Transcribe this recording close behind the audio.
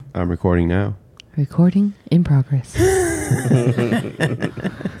I'm recording now. Recording in progress.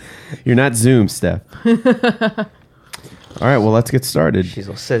 You're not Zoom, Steph. All right, well, let's get started.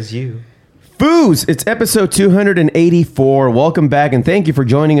 Shizzle says you. Foos, it's episode 284. Welcome back, and thank you for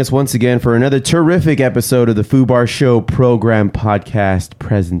joining us once again for another terrific episode of the Foo Bar Show program podcast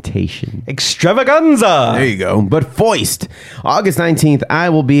presentation. Extravaganza! There you go. But foist. August 19th, I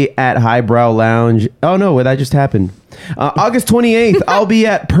will be at Highbrow Lounge. Oh, no, that just happened. August 28th, I'll be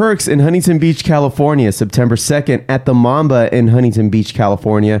at Perks in Huntington Beach, California. September 2nd, at the Mamba in Huntington Beach,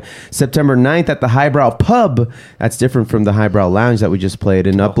 California. September 9th, at the Highbrow Pub. That's different from the Highbrow Lounge that we just played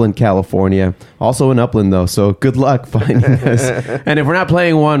in Upland, California. Also in Upland, though, so good luck finding us. And if we're not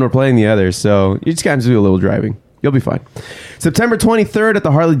playing one, we're playing the other. So you just got to do a little driving. You'll be fine. September 23rd at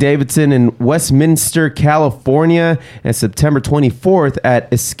the Harley Davidson in Westminster, California. And September 24th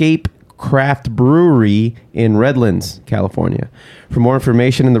at Escape Craft Brewery in Redlands, California. For more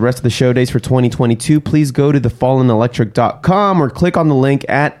information and the rest of the show dates for 2022, please go to thefallenelectric.com or click on the link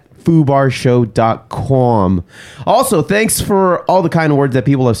at foobarshow.com. Also, thanks for all the kind words that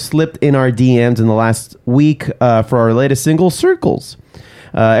people have slipped in our DMs in the last week for our latest single, Circles.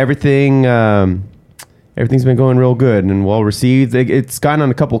 Everything's been going real good and well received. It's gotten on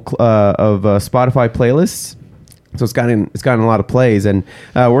a couple of Spotify playlists. So it's gotten a lot of plays, and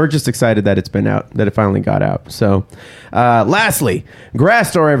we're just excited that it's been out, that it finally got out. So, lastly,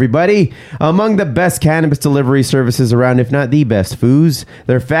 Grass Store, everybody. Among the best cannabis delivery services around, if not the best, Foos.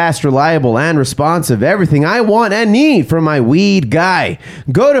 They're fast, reliable, and responsive. Everything I want and need from my weed guy.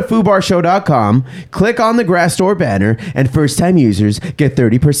 Go to foobarshow.com, click on the Grass Store banner, and first-time users get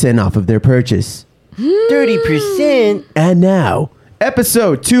 30% off of their purchase. 30%? And now,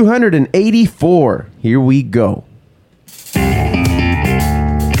 episode 284. Here we go.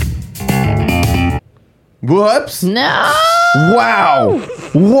 Whoops. No.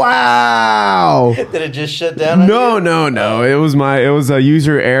 Wow. Did it just shut down? No. It was a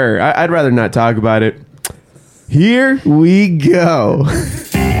user error. I'd rather not talk about it. Here we go.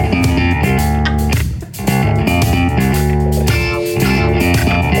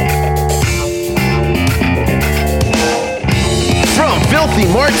 From Filthy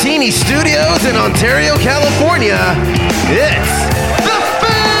Martini Studios in Ontario, California, it's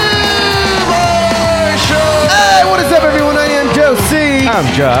Hey, what is up, everyone? I am Joe C. I'm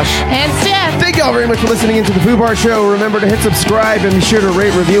Josh. And Steph. Thank you all very much for listening into the Foo Bar Show. Remember to hit subscribe and be sure to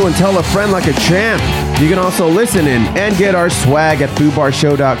rate, review, and tell a friend like a champ. You can also listen in and get our swag at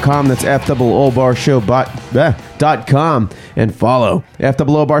foobarshow.com. That's FOOBarshow.com. And follow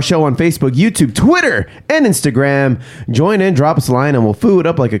FOO Bar Show on Facebook, YouTube, Twitter, and Instagram. Join in, drop us a line, and we'll foo it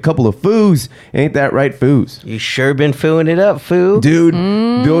up like a couple of foos. Ain't that right, foos? You sure been fooing it up, foo? Dude,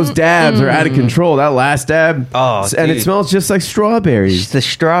 those dabs are out of control. That last dab. Oh, and dude. It smells just like strawberries. The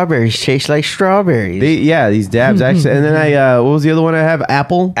strawberries taste like strawberries. These dabs actually. And then what was the other one I have?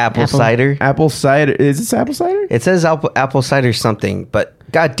 Apple cider. Apple cider. Is this apple cider? It says apple cider something, but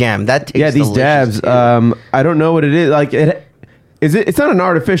goddamn, that tastes These delicious, dabs. dude. I don't know what it is. Like it's not an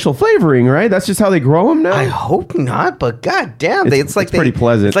artificial flavoring, right? That's just how they grow them now. I hope not, but goddamn, It's pretty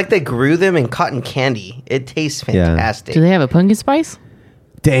pleasant. It's like they grew them in cotton candy. It tastes fantastic. Do they have a pumpkin spice?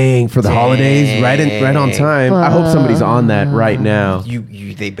 Dang, for the holidays, right on time. I hope somebody's on that right now.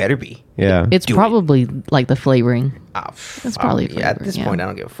 They better be. Yeah, It's probably like the flavoring. That's probably yeah. At flavoring, this yeah. point, I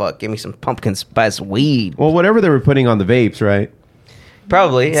don't give a fuck. Give me some pumpkin spice weed. well, whatever they were putting on the vapes, right?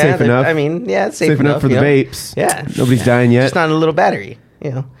 Probably, yeah. Safe enough. I mean, yeah, it's Safe enough for the vapes. Yeah, Nobody's dying yet. Just not a little battery,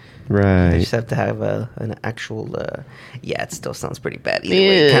 you know. They Right. just have to have an actual. It still sounds pretty bad. Either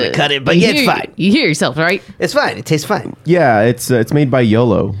way, kind of cut it, but You it's hear- fine. You hear yourself, right? It's fine. It tastes fine. Yeah, it's made by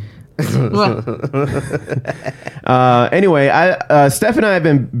YOLO. Anyway, Steph and I have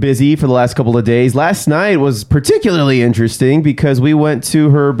been busy for the last couple of days. Last night was particularly interesting because we went to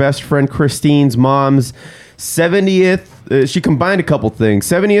her best friend Christine's mom's 70th. She combined a couple things: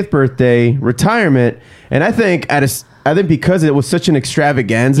 70th birthday, retirement, and I think because it was such an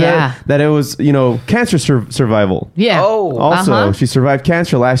extravaganza that it was, cancer survival. Yeah. Oh. Also, she survived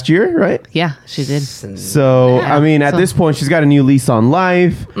cancer last year, right? Yeah, she did. So, Yeah. I mean, at this point, she's got a new lease on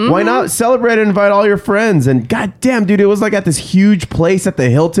life. Why not celebrate and invite all your friends? And goddamn, dude, it was like at this huge place at the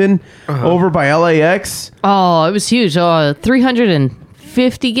Hilton over by LAX. Oh, it was huge.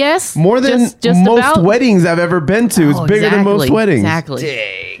 350 guests. More than just most about. weddings I've ever been to. It's bigger than most weddings. Exactly.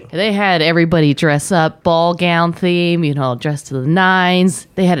 Dang. They had everybody dress up, ball gown theme, dressed to the nines.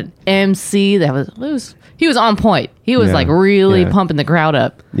 They had an MC he was on point. He was Yeah. like really Yeah. pumping the crowd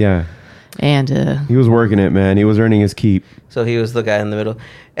up. Yeah. And He was working it, man. He was earning his keep. So he was the guy in the middle.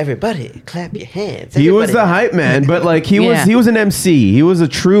 Everybody, clap your hands. He was Everybody. the hype man, but like he Yeah. was an MC. He was a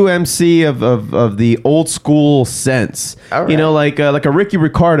true MC of the old school sense. All You right. know, like a Ricky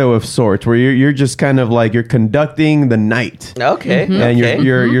Ricardo of sorts, where you're just kind of like you're conducting the night. Okay. Mm-hmm. And Okay.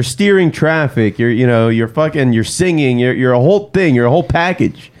 you're steering traffic. You're singing. You're a whole thing. You're a whole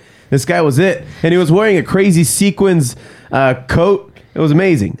package. This guy was it, and he was wearing a crazy sequins coat. It was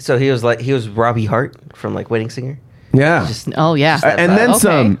amazing. So he was Robbie Hart from like Wedding Singer. Yeah, oh yeah, Just that and vibe. then Okay.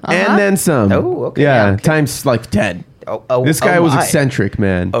 some, and Uh-huh. then some. Oh, okay. Yeah, Okay. times like 10. Oh, This guy oh was my. eccentric,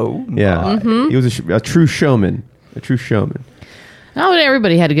 man. Oh, yeah. my. Mm-hmm. He was a true showman. A true showman. Oh, and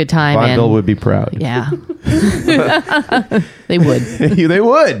everybody had a good time. Vaudeville And would be proud. yeah, they would. They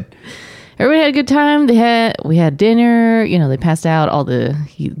would. Everybody had a good time. We had dinner. They passed out all the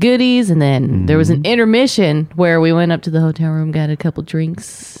goodies, and then there was an intermission where we went up to the hotel room, got a couple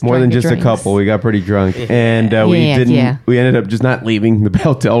drinks. More than drank just a drinks. couple. We got pretty drunk, and we Yeah, didn't. yeah. We ended up just not leaving the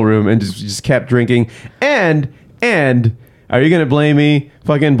hotel room and just kept drinking. And are you gonna blame me?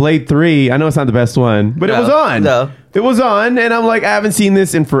 Fucking Blade 3. I know it's not the best one, but it No, was on. no. It was on, and I'm like, I haven't seen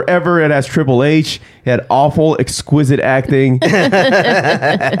this in forever. It has Triple H. It had awful, exquisite acting.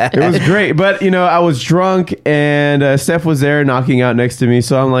 It was great, but I was drunk, and Steph was there knocking out next to me.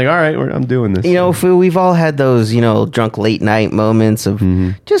 So I'm like, all right, I'm doing this. Fu, we've all had those, drunk late night moments of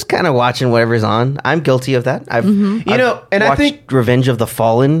just kind of watching whatever's on. I'm guilty of that. I've and I watched think Revenge of the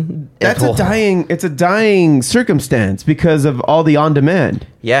Fallen. that's it's a dying circumstance because of all the on demand.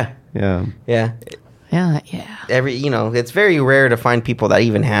 Yeah, Yeah. yeah. Yeah. It's very rare to find people that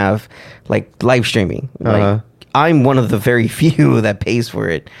even have like live streaming. Uh-huh. Like, I'm one of the very few that pays for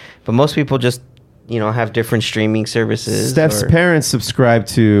it, but most people just have different streaming services. Steph's parents subscribe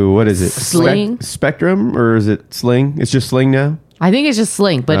to, what is it? Sling? Spectrum, or is it Sling? It's just Sling now? I think it's just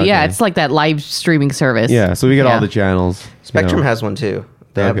Sling, but yeah, Okay. it's like that live streaming service. Yeah, so we get Yeah. all the channels. Spectrum has one too.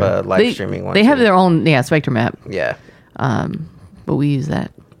 They have Okay. a live streaming one. They have too. their own Spectrum app, Yeah. but we use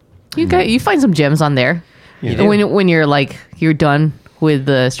that. You find some gems on there. You And when you're done with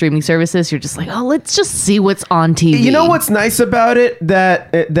the streaming services, you're just like, oh, let's just see what's on TV. You know what's nice about it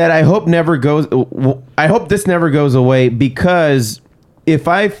that I hope never goes. I hope this never goes away, because if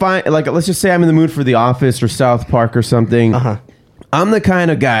I find, like, let's just say I'm in the mood for The Office or South Park or something. I'm the kind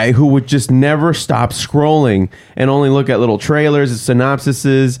of guy who would just never stop scrolling and only look at little trailers and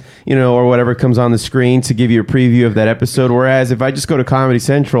synopsises, or whatever comes on the screen to give you a preview of that episode. Whereas if I just go to Comedy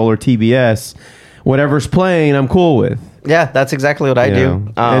Central or TBS, whatever's playing, I'm cool with. Yeah, that's exactly what I do.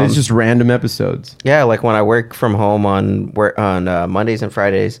 And it's just random episodes. Yeah, like when I work from home on Mondays and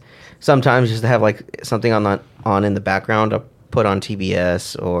Fridays, sometimes just to have like something on in the background, I'll put on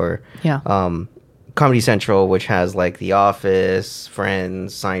TBS or Comedy Central, which has like The Office,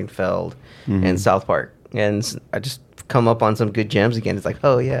 Friends, Seinfeld, and South Park. And I just come up on some good gems again. It's like,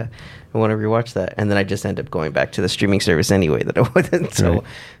 oh yeah, I want to rewatch that. And then I just end up going back to the streaming service anyway that I wanted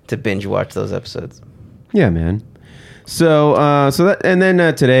to binge watch those episodes. Yeah, man. So that, and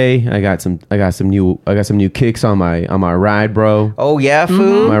then today I got some new kicks on my ride, bro. Oh yeah,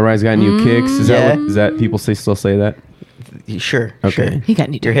 food. My ride's got new kicks. Is that people still say that? Sure. Okay. Sure. He got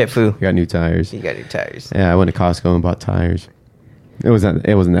new Your hit foo. I got new tires. You got your tires. Yeah, I went to Costco and bought tires. It wasn't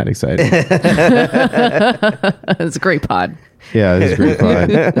that exciting. It's a great pod. Yeah, it was a great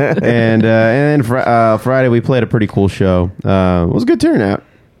pod. And then Friday we played a pretty cool show. It was a good turnout.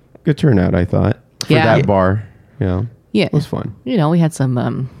 Good turnout, I thought, for Yeah. that bar. Yeah, Yeah. it was fun. We had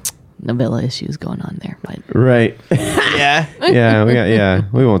some novella issues going on there, but Right. Yeah. Yeah.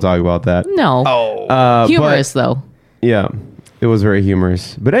 We won't talk about that. no. Oh. Humorous though. Yeah, it was very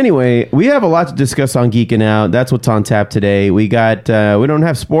humorous. But anyway, we have a lot to discuss on Geeking Out. That's what's on tap today. We don't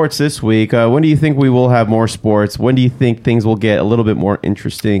have sports this week. When do you think we will have more sports? When do you think things will get a little bit more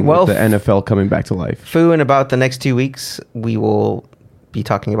interesting with the NFL coming back to life? Foo, in about the next 2 weeks, we will be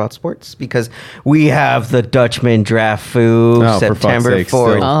talking about sports because we have the Dutchman draft, Foo, Oh, for fuck's September sake,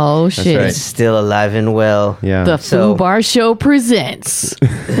 4th. still. Oh That's shit. right. It's still alive and well. Yeah. The So- Foo Bar Show presents.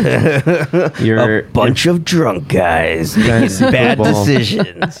 You're Bunch of drunk guys making Fantasy bad football.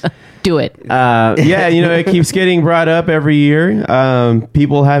 decisions. Do it. yeah, it keeps getting brought up every year.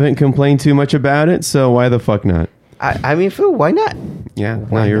 People haven't complained too much about it, so why the fuck not? I mean, Foo, why not? Yeah,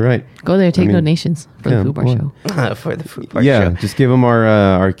 no, you're right. Go there, take donations for the Food Bar Show. For the Food Bar Yeah, Show. just give them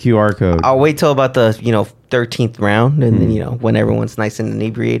our QR code. I'll wait till about the 13th round, and then when everyone's nice and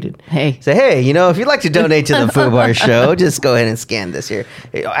inebriated, say, hey, if you'd like to donate to the Food Bar Show, just go ahead and scan this here.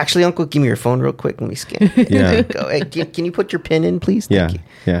 Hey, actually, Uncle, give me your phone real quick. Let me scan. Yeah. Go. Hey, can you put your pin in, please? Yeah. Thank you.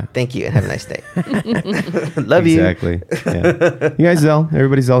 Yeah. Thank you, and have a nice day. Love you. Exactly. Yeah. You guys Zell?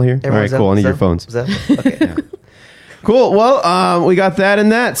 Everybody Zell here? All right, cool. I need your phones. Zell? Okay. Yeah. Cool. Well, we got that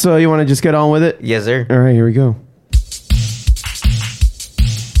and that. So you want to just get on with it? Yes, sir. All right, here we go.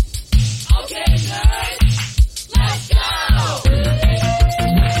 Okay, nerds, let's go!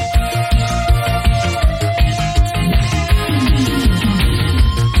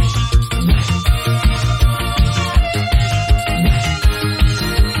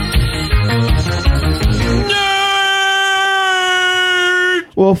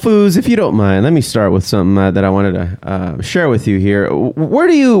 Well, Foos, if you don't mind, let me start with something that I wanted to share with you here. Where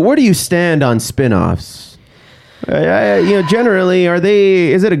do you stand on spin-offs? Generally,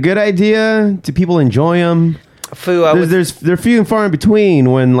 is it a good idea? Do people enjoy them? They're few and far in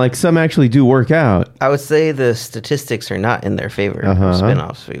between when like some actually do work out. I would say the statistics are not in their favor of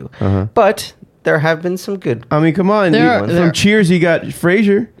spin-offs, but there have been some good. I mean, come on. From Cheers, you got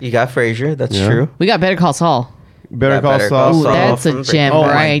Frasier. You got Frasier. That's true. We got Better Call Saul. Better Call Saul. Ooh, that's a gem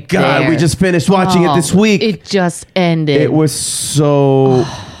right there. Oh my God, we just finished watching it this week. It just ended. It was so.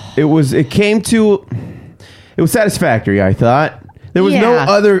 It was satisfactory. I thought there was no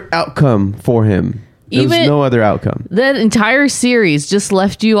other outcome for him. There was no other outcome. That entire series just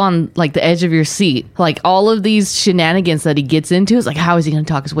left you on like the edge of your seat. Like all of these shenanigans that he gets into, it's like, how is he going to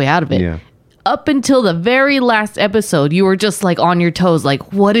talk his way out of it? Yeah. Up until the very last episode, you were just like on your toes, like,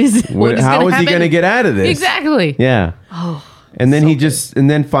 how is he going to get out of this? Exactly. Yeah. Oh. And then and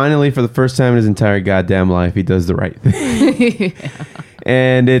then finally, for the first time in his entire goddamn life, he does the right thing.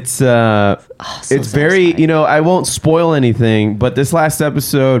 And it's very, I won't spoil anything, but this last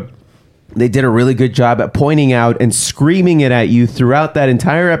episode, they did a really good job at pointing out and screaming it at you throughout that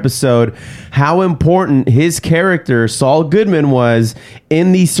entire episode how important his character, Saul Goodman, was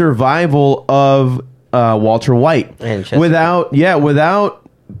in the survival of Walter White. Without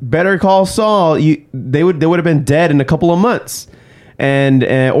Better Call Saul, they would have been dead in a couple of months. And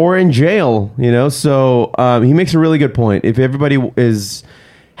or in jail, So he makes a really good point. If everybody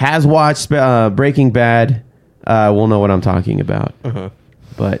has watched Breaking Bad, we'll know what I'm talking about.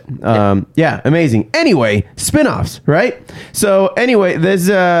 But amazing. Anyway, spin-offs, right? So anyway, there's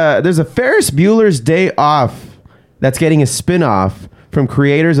a Ferris Bueller's Day Off that's getting a spin-off from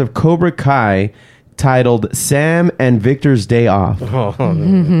creators of Cobra Kai titled Sam and Victor's Day Off.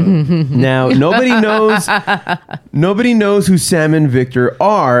 Now, nobody knows who Sam and Victor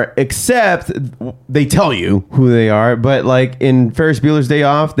are, except they tell you who they are. But like in Ferris Bueller's Day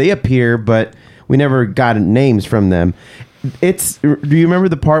Off, they appear, but we never got names from them. Do you remember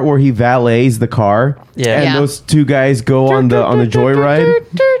the part where he valets the car? Yeah. And those two guys go on the joyride?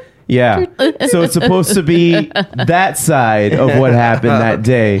 Yeah. So it's supposed to be that side of what happened that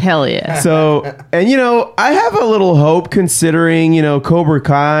day. Hell yeah. So, and I have a little hope considering, Cobra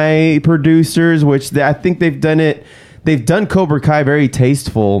Kai producers, which I think they've done Cobra Kai in a very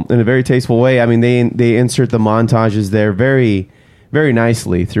tasteful way. I mean, they insert the montages there very, very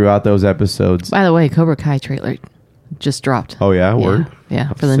nicely throughout those episodes. By the way, Cobra Kai trailer just dropped. Oh yeah, word.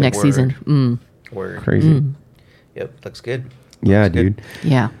 Yeah, for the next season. Word. Crazy. Yep, looks good. Yeah, dude. Good.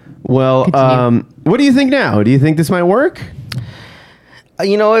 Yeah. Well, what do you think now? Do you think this might work?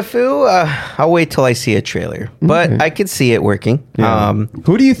 I'll wait till I see a trailer, but I could see it working. Yeah.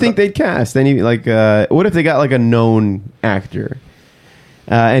 Who do you think they'd cast? What if they got like a known actor?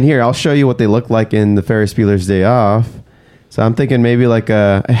 And here, I'll show you what they look like in the Ferris Bueller's Day Off. So I'm thinking maybe like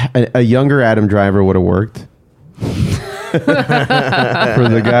a younger Adam Driver would have worked. For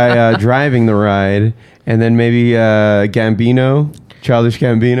the guy driving the ride, and then maybe Childish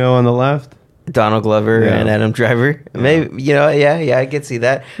Gambino on the left, Donald Glover and Adam Driver. Maybe I could see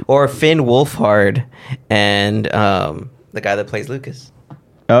that, or Finn Wolfhard and the guy that plays Lucas.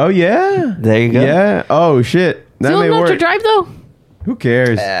 Oh yeah, there you go. Yeah. Oh shit, that may work. To drive though. Who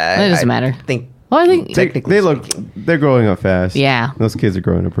cares? It doesn't matter. I think technically they're growing up fast. Yeah, those kids are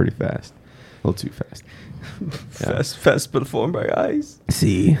growing up pretty fast, a little too fast. Fast before my eyes.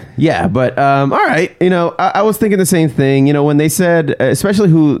 See, yeah, but all right. I was thinking the same thing. When they said,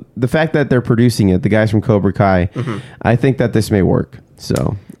 especially the fact that they're producing it, the guys from Cobra Kai, I think that this may work.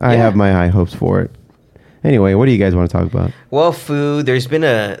 So I have my high hopes for it. Anyway, what do you guys want to talk about? Well, food. There's been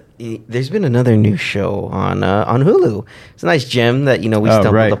another new show on Hulu. It's a nice gem that we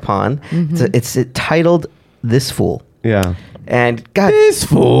stumbled upon. It's titled This Fool. Yeah. And God, This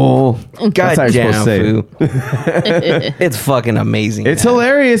fool. God That's how you're damn, supposed to foo. It's fucking amazing. It's man.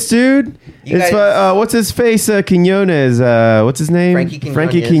 hilarious, dude. You It's guys- what's his face? Quinones. What's his name? Frankie Quinones.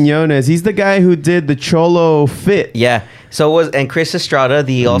 Frankie Quinones. He's the guy who did the Cholo Fit. Yeah. So and Chris Estrada,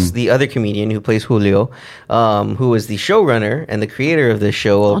 the other comedian who plays Julio, who was the showrunner and the creator of this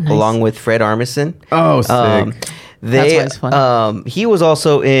show, nice. along with Fred Armisen. Oh, sick. They, That's why it's fun. he was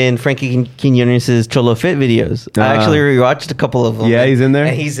also in Frankie Quinones' Cholo Fit videos. I actually rewatched a couple of them. Yeah, he's in there?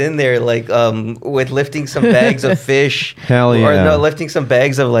 And he's in there, like, with lifting some bags of fish. Hell yeah. Or no, lifting some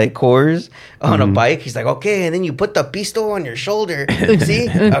bags of, like, Coors on a bike. He's like, okay, and then you put the pisto on your shoulder. See?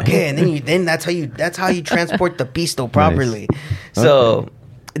 Okay, and then that's how you transport the pisto properly. So,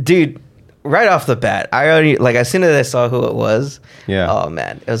 dude, right off the bat, as soon as I saw who it was, oh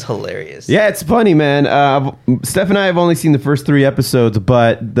man, it was hilarious. Yeah, it's funny, man. Steph and I have only seen the first 3 episodes,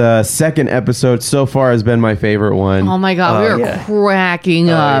 but the second episode so far has been my favorite one. Oh my God, we were yeah. cracking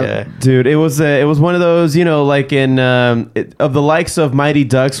up. Yeah. Dude, it was one of those, like in of the likes of Mighty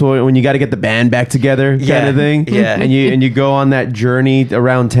Ducks when you got to get the band back together kind of thing. Yeah. and you go on that journey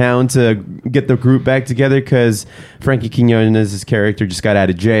around town to get the group back together because Frankie Quinones' character just got out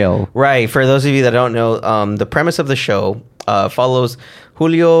of jail. Right. For those of you that don't know, the premise of the show follows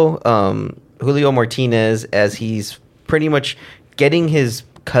Julio Martinez as he's pretty much getting his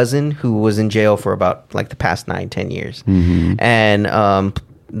cousin who was in jail for about like the past 9-10 years. And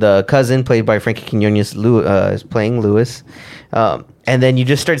the cousin, played by Frankie Quinones, is playing Lewis. And then you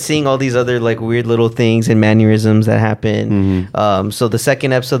just start seeing all these other like weird little things and mannerisms that happen. So the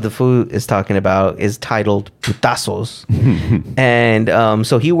second episode the fool is talking about is titled Putazos. And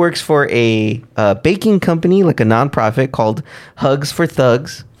so he works for a baking company, like a nonprofit called Hugs for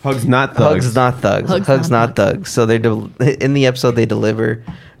Thugs. Hugs Not Thugs. Hugs Not Thugs. Hugs Not Thugs. So they're in the episode they deliver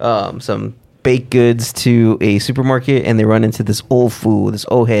some baked goods to a supermarket, and they run into this old fool, this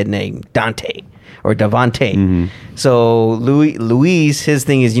old head named Dante. Or Davante. So Luis, his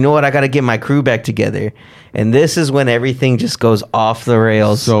thing is, you know what? I got to get my crew back together. And this is when everything just goes off the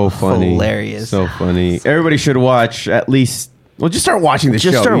rails. So funny. Hilarious. So funny. Everybody should watch at least... Well, just start watching the show.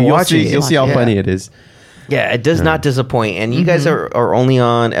 Just start watching it. You'll see how Yeah. funny it is. Yeah, it does not disappoint. And you guys are only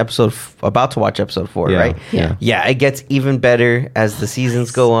on about to watch episode 4, Yeah. right? Yeah. Yeah, it gets even better as the seasons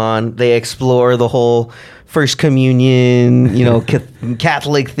go on. They explore the whole First Communion,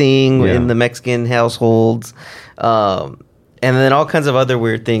 Catholic thing in the Mexican households. And then all kinds of other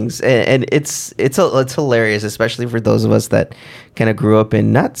weird things, and it's hilarious, especially for those of us that kind of grew up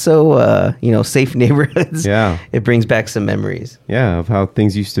in not so safe neighborhoods. Yeah, it brings back some memories. Yeah, of how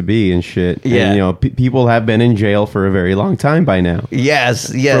things used to be and shit. Yeah, and, people have been in jail for a very long time by now.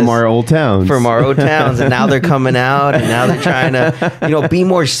 Yes, from our old towns, and now they're coming out, and now they're trying to be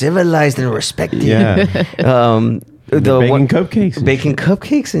more civilized and respected. Yeah, baking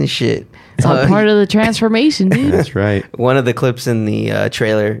cupcakes and shit. It's all part of the transformation, dude. That's right. One of the clips in the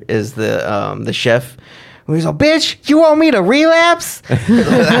trailer is the chef. He's like, bitch, you want me to relapse?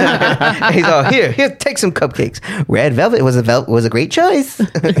 He's all, here, take some cupcakes. Red velvet was a great choice.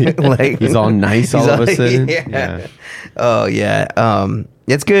 Like he's all nice all of a sudden. Yeah. Oh yeah.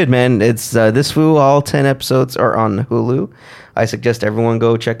 It's good, man. It's this fool. All 10 episodes are on Hulu. I suggest everyone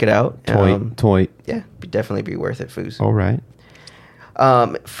go check it out. Toy. Yeah, definitely be worth it, foos. All right.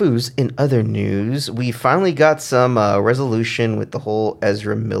 Foos, in other news, we finally got some resolution with the whole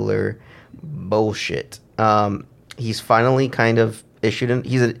Ezra Miller bullshit. He's finally kind of issued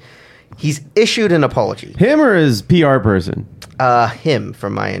he's issued an apology. Him or his PR person? Him,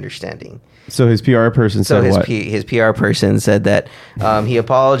 from my understanding. So his PR person said what? His PR person said that he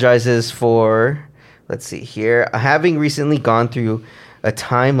apologizes for, let's see here, having recently gone through a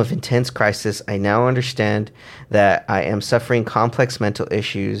time of intense crisis. I now understand that I am suffering complex mental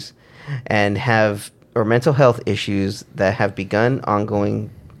issues and mental health issues that have begun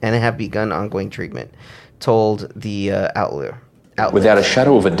ongoing treatment, told the outlet. Without a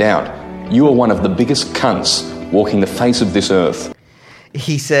shadow of a doubt, you are one of the biggest cunts walking the face of this earth.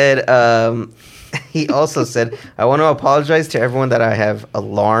 He said, he also said, I want to apologize to everyone that I have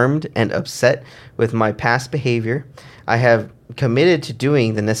alarmed and upset with my past behavior. I have committed to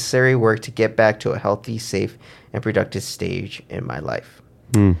doing the necessary work to get back to a healthy, safe, and productive stage in my life.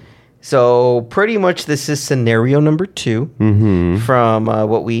 So pretty much this is scenario number 2 from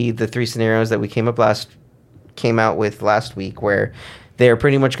the 3 scenarios that we came out with last week, where they're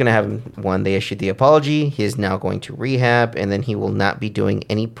pretty much going to have one. They issued the apology. He is now going to rehab, and then he will not be doing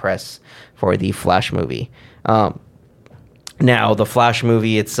any press for the Flash movie. Now, the Flash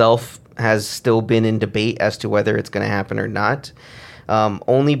movie itself has still been in debate as to whether it's going to happen or not.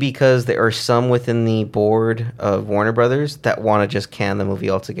 only because there are some within the board of Warner Brothers that want to just can the movie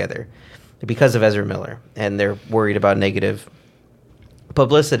altogether because of Ezra Miller, and they're worried about negative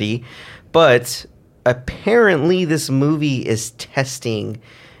publicity. But apparently this movie is testing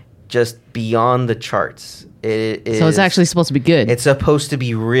just beyond the charts. It is, So it's actually supposed to be good. it's supposed to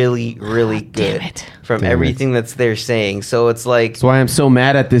be really, really good damn it. from Damn it. everything that's they're saying. So it's like, That's why I'm so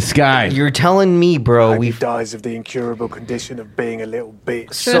mad at this guy. you're telling me, bro, He we've dies of the incurable condition of being a little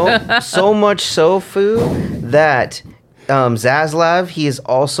bitch. so much so, Fu, that Zaslav, he is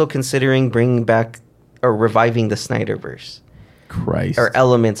also considering bringing back or reviving the Snyderverse Christ. or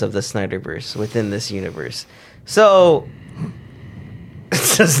elements of the Snyderverse within this universe. So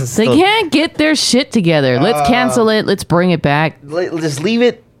They can't get their shit together. Let's cancel it. Let's bring it back. Just leave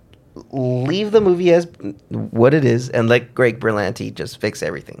the movie as what it is, and let Greg Berlanti just fix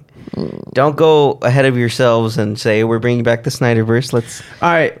everything. Don't go ahead of yourselves and say we're bringing back the Snyderverse. Let's. All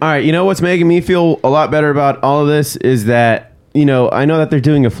right. You know what's making me feel a lot better about all of this is that, you know, I know that they're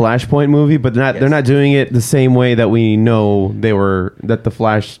doing a Flashpoint movie, but they're not doing it the same way that we know that the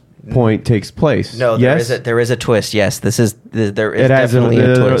Flashpoint takes place. No, yes? there is a twist. Yes, there is It has definitely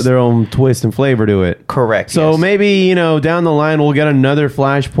a twist. their own twist and flavor to it. Correct. So yes. maybe, you know, down the line we'll get another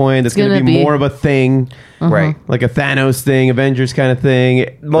Flashpoint that's going to gonna be be- more of a thing, right. like a Thanos thing, Avengers kind of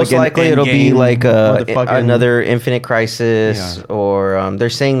thing. Most like an likely it'll be Endgame, like motherfucking- another Infinite Crisis, Yeah. or they're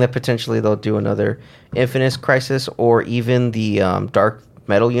saying that potentially they'll do another Infinite Crisis, or even the Dark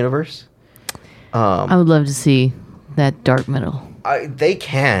Metal universe. I would love to see that dark metal. They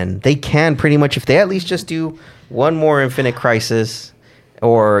can pretty much, if they at least just do one more Infinite Crisis,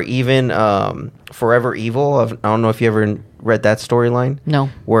 or even Forever Evil. I don't know if you ever read that storyline. No.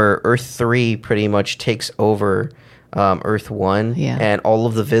 Where Earth 3 pretty much takes over Earth 1, Yeah. and all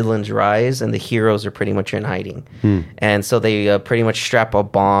of the villains rise, and the heroes are pretty much in hiding. And so they pretty much strap a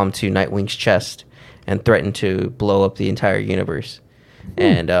bomb to Nightwing's chest and threaten to blow up the entire universe.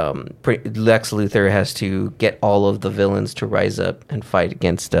 And Lex Luthor has to get all of the villains to rise up and fight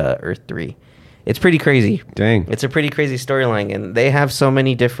against Earth 3. It's pretty crazy. Dang. It's a pretty crazy storyline, and they have so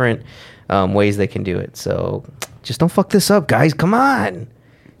many different ways they can do it. So just don't fuck this up, guys. Come on.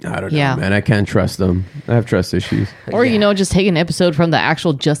 I don't Yeah. know, man. I can't trust them. I have trust issues. Or, you know, just take an episode from the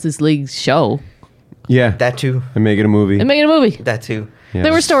actual Justice League show Yeah. That too. and make it a movie. and make it a movie. That too. Yeah.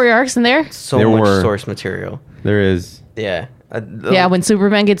 There were story arcs in there. So There much were. source material. There is. Yeah. Yeah, when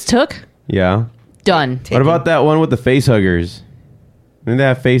Superman gets took, Yeah. done. What about that one with the face huggers? Didn't they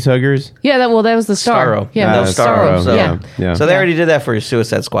have face huggers? Yeah, that was the star. Starro. Yeah, Ah, that was Starro, Starro. So, Yeah. Yeah. So they already did that for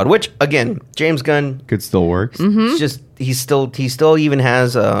Suicide Squad, which again, James Gunn, Could still works. Mm-hmm. it's just he still even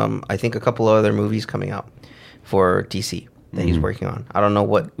has I think a couple of other movies coming out for DC that he's working on. I don't know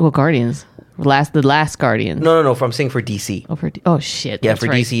what. Well, Guardians. The last Guardians. No. I'm saying for DC. Oh shit. Yeah, that's for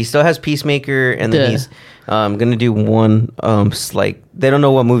right. DC, he still has Peacemaker, and Duh. then he's gonna do one. Like they don't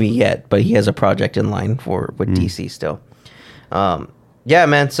know what movie yet, but he has a project in line with DC still. Yeah,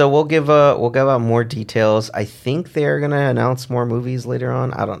 man. So we'll give out more details. I think they're gonna announce more movies later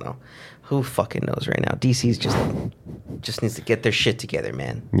on. I don't know. Who fucking knows right now? DC's just needs to get their shit together,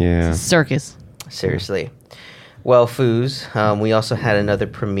 man. Yeah. Circus. Seriously. Well, Foos, we also had another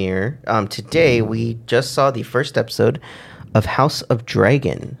premiere. Today, we just saw the first episode of House of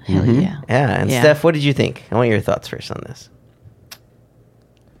Dragon. Hell yeah. Yeah, and Yeah. Steph, what did you think? I want your thoughts first on this.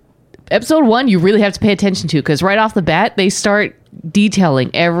 Episode 1, you really have to pay attention to because right off the bat, they start detailing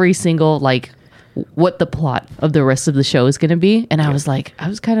every single what the plot of the rest of the show is going to be. And I was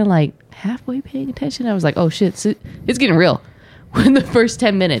kind of like halfway paying attention. I was like, oh shit, it's getting real in the first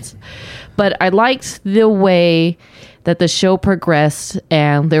 10 minutes. But I liked the way that the show progressed,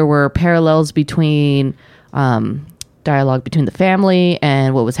 and there were parallels between dialogue between the family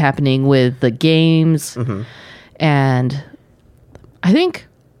and what was happening with the games. And I think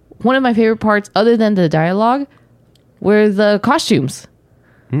one of my favorite parts, other than the dialogue, were the costumes.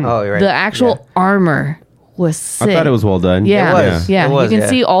 Oh, you're right. The actual armor was sick. I thought it was well done. Yeah, It was. yeah. It was, you can yeah.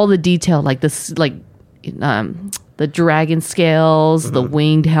 see all the detail, like this, the dragon scales, the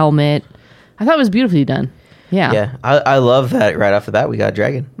winged helmet. I thought it was beautifully done. Yeah, Yeah, I love that right off the bat. We got a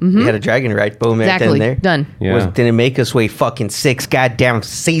dragon. We had a dragon right boom right exactly. then and there. Done. Yeah. Didn't make us wait fucking 6 goddamn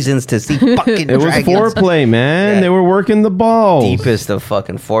seasons to see fucking It was dragons. foreplay, man. Yeah. They were working the balls. Deepest of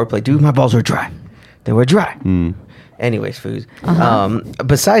fucking foreplay. Dude, my balls were dry. They were dry. Anyways, Foos.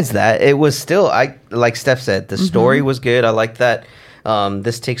 Besides that, it was still, like Steph said, the story was good. I like that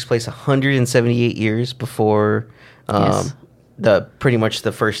this takes place 178 years before Yes. pretty much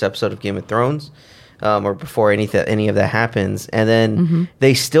the first episode of Game of Thrones, or before any of that happens. And then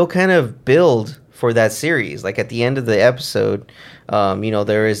they still kind of build for that series. Like at the end of the episode,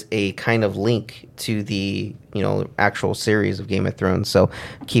 there is a kind of link to the actual series of Game of Thrones. So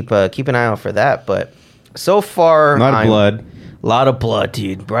keep an eye out for that. But so far, A lot of blood,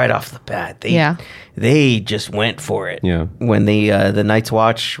 dude. Right off the bat, they just went for it. Yeah. When the Night's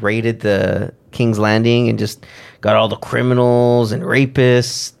Watch raided the King's Landing and just got all the criminals and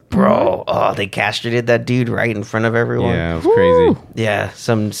rapists. Bro, they castrated that dude right in front of everyone. Yeah, it was crazy. Yeah,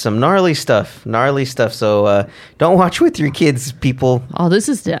 some gnarly stuff. So don't watch with your kids, people. Oh, this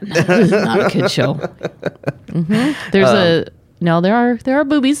is not a kid show. There's there are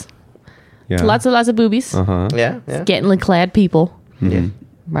boobies. Yeah. Lots of boobies. Yeah. Scantily clad people. Yeah.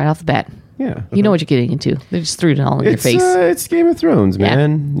 Right off the bat. Yeah. You know what you're getting into. They just threw it all in your face. It's Game of Thrones,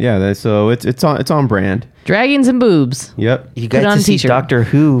 man. Yeah, so it's on brand. Dragons and boobs. Yep. You Put it got on to a see t-shirt. Doctor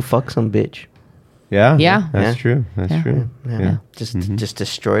Who fuck some bitch. Yeah. Yeah. That's Yeah. true. That's Yeah. true. Yeah. Just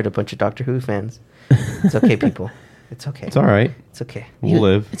destroyed a bunch of Doctor Who fans. It's okay, people. It's okay. It's all right. It's okay. We'll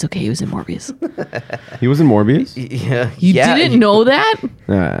live. It's okay. He was in Morbius. He was in Morbius? Yeah. You didn't know that?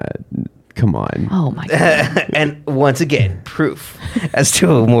 Come on. Oh my god. And once again, proof as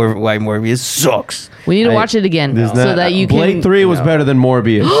to why Morbius sucks. We need to watch it again There's so not- that you Blade can. 3 was better than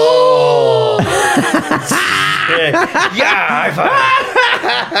Morbius. Yeah, high five.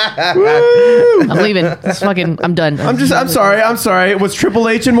 I'm leaving. I'm done. I'm sorry. Was Triple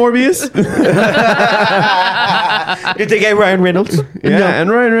H in Morbius? Did they get Ryan Reynolds? Yeah, and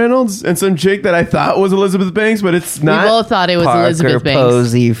Ryan Reynolds and some chick that I thought was Elizabeth Banks, but it's We not. both thought it was Elizabeth Banks.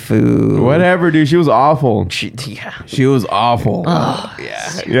 Posey Foo. Whatever, dude. She was awful. Yeah. She was awful. Oh,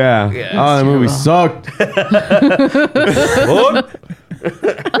 Yeah. Yeah. Oh, that movie sucked.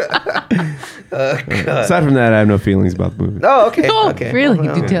 Aside from that, I have no feelings about the movie. Oh, okay. Oh, Okay. really?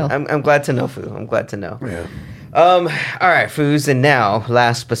 You can tell. I'm glad to know, Foo. I'm glad to know. Yeah. All right, Foos, and now,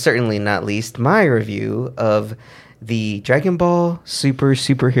 last but certainly not least, my review of the Dragon Ball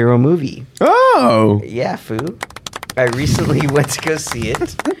superhero movie. Oh. Yeah, Foo. I recently went to go see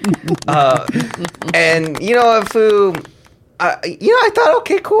it. And you know what, Foo? I thought,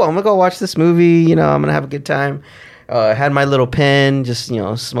 okay, cool. I'm gonna go watch this movie. I'm gonna have a good time. Had my little pen, just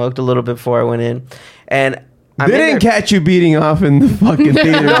smoked a little bit before I went in, and They didn't catch you beating off in the fucking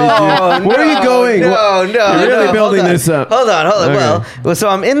theater, did you? Where are you going? No. You're really building this up. Hold on. Okay. Well, so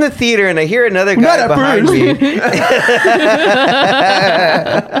I'm in the theater and I hear another guy Not at behind first.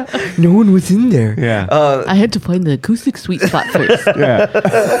 me. No one was in there. Yeah. I had to find the acoustic sweet spot first. Yeah.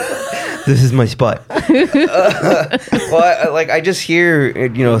 This is my spot. Well, I just hear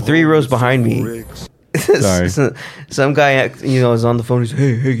 3 rows behind me. Sorry. Some guy is on the phone. He's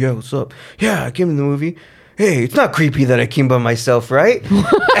hey, yeah, what's up? Yeah, I came in the movie. Hey, it's not creepy that I came by myself, right? And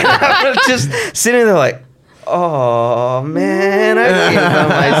I'm just sitting there like, oh man, I came by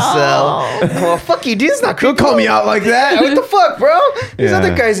myself. Well, fuck you, dude. It's not creepy. Don't call me out like that. What the fuck, bro? There's Yeah.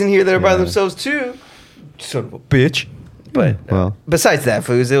 other guys in here that are by Yeah. themselves too. Son of a bitch. But Well. besides that,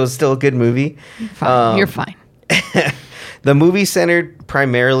 Foos, it was still a good movie. Fine. You're fine. The movie centered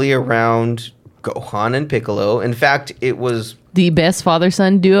primarily around Gohan and Piccolo. In fact, it was The best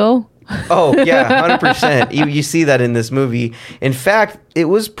father-son duo. Oh yeah, 100%. You see that in this movie. In fact, it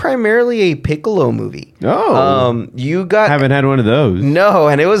was primarily a Piccolo movie. Oh. You got Haven't had one of those. no,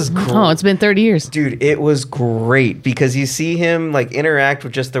 and it was great. Oh, it's been 30 years. Dude, it was great because you see him interact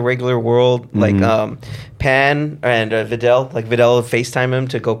with just the regular world, Pan and Videl. Videl FaceTime him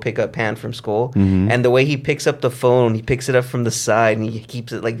to go pick up Pan from school, and the way he picks up the phone, he picks it up from the side and he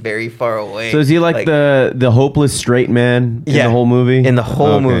keeps it very far away. So is he the hopeless straight man in Yeah, the whole movie? in the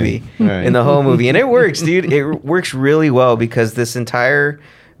whole Okay. movie. All right. In the whole movie. And it works, dude. It works really well because this entire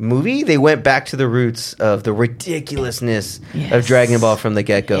movie, they went back to the roots of the ridiculousness Yes. of Dragon Ball from the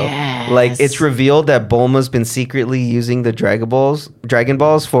get-go. Yes. It's revealed that Bulma's been secretly using the Dragon Balls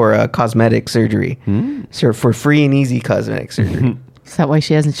for cosmetic surgery. So for free and easy cosmetic surgery. Is that why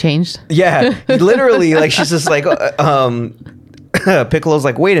she hasn't changed? Yeah, literally, she's just Piccolo's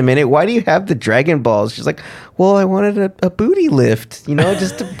like, wait a minute, why do you have the Dragon Balls? She's like, well, I wanted a booty lift,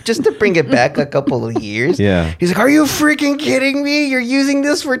 just to bring it back a couple of years. Yeah. He's like, are you freaking kidding me? You're using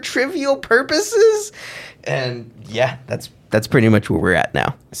this for trivial purposes? And yeah, that's pretty much where we're at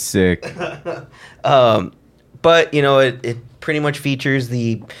now. Sick. But it pretty much features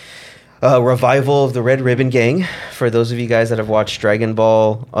the revival of the Red Ribbon Gang. For those of you guys that have watched Dragon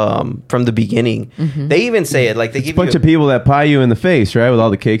Ball from the beginning, they even say it they give A bunch you of people that pie you in the face, right? With all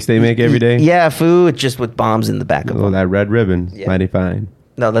the cakes they make every day. Yeah, food just with bombs in the back of Oh, them. that red ribbon. Yeah. Mighty fine.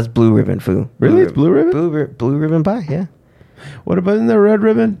 No, that's blue ribbon food. Really? It's blue ribbon? Blue ribbon pie. Yeah. What about in the red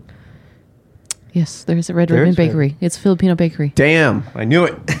ribbon? Yes, there's a Red There Ribbon is Red- Bakery. It's a Filipino bakery. Damn, I knew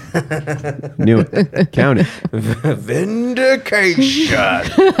it. Knew it. Count it.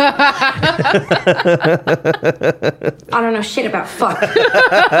 Vindication. I don't know shit about fuck.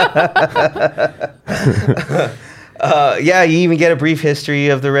 Yeah, you even get a brief history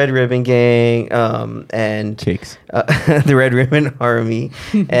of the Red Ribbon Gang and Cakes. the Red Ribbon Army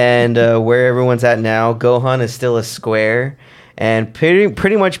and where everyone's at now. Gohan is still a square, and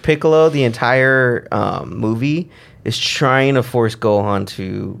pretty much Piccolo, the entire movie, is trying to force Gohan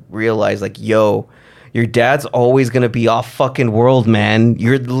to realize, like, yo, your dad's always going to be off fucking world, man.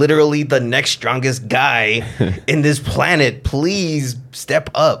 You're literally the next strongest guy in this planet. Please step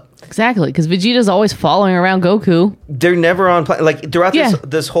up. Exactly, because Vegeta's always following around Goku. They're never on like throughout Yeah.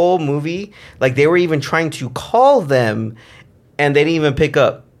 this whole movie. Like they were even trying to call them, and they didn't even pick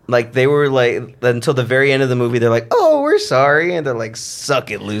up. Like they were like until the very end of the movie, they're like, "Oh, we're sorry," and they're like,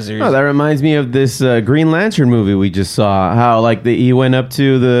 "Suck it, losers." Oh, that reminds me of this Green Lantern movie we just saw. How like he went up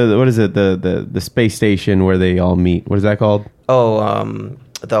to the what is it the space station where they all meet. What is that called?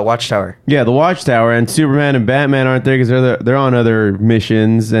 The Watchtower. Yeah, the Watchtower, and Superman and Batman aren't there because they're on other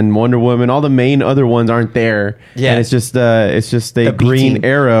missions, and Wonder Woman, all the main other ones aren't there. Yeah. and it's just a The B Green team.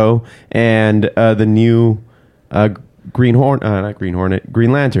 Arrow and the new Green Lantern.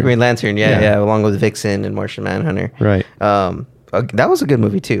 Green Lantern, yeah, along with Vixen and Martian Manhunter. Right. That was a good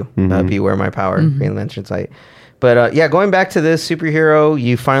movie too. Beware My Power, Green Lantern's light. But yeah, going back to this superhero,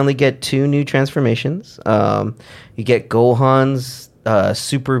 you finally get 2 new transformations. You get Gohan's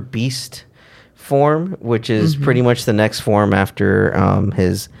Super Beast form, which is pretty much the next form after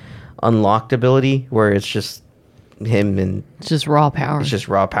his unlocked ability, where it's just him and It's just raw power. it's just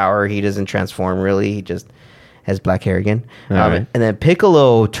raw power. He doesn't transform really. He just has black hair again. All right. And then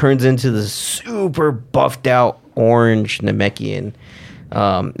Piccolo turns into the super buffed out orange Namekian.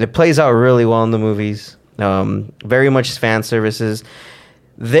 It plays out really well in the movies. Very much fan services.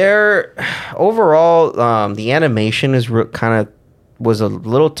 There, overall, the animation is was a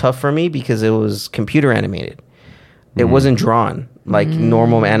little tough for me because it was computer animated. It wasn't drawn like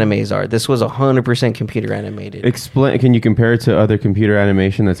normal animes are. This was 100% computer animated. Explain. Can you compare it to other computer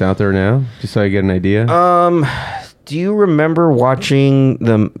animation that's out there now, just so I get an idea? Do you remember watching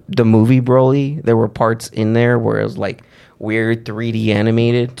the movie Broly? There were parts in there where it was like weird 3D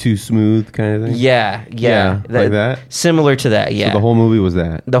animated. Too smooth, kind of thing. Yeah. like that? Similar to that, yeah. So the whole movie was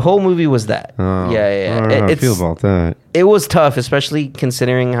that. The whole movie was that. Oh, Yeah. I don't know how I feel about that. It was tough, especially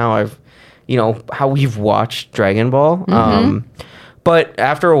considering how how we've watched Dragon Ball. But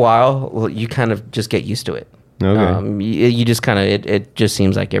after a while, you kind of just get used to it. Okay. You just kind of it just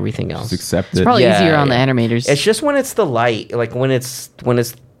seems like everything else. Just accept it's it. probably Yeah, easier on yeah. the animators. It's just when it's the light, like when it's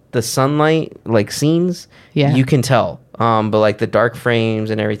the sunlight, like scenes. Yeah. you can tell. But like the dark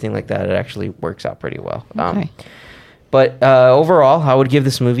frames and everything like that, it actually works out pretty well. Okay. But overall, I would give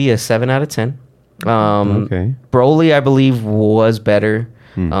this movie a 7 out of 10. Okay. Broly, I believe, was better,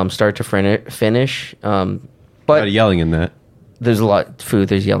 start to finish. A lot But of yelling in that. there's a lot.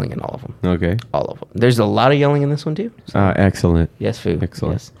 There's yelling in all of them. Okay. All of them. There's a lot of yelling in this one too. Excellent. Yes, Food.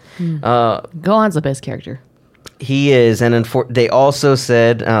 Excellent. Yes. Gohan's the best character. He is, and they also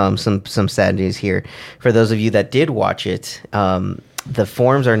said some sad news here for those of you that did watch it. The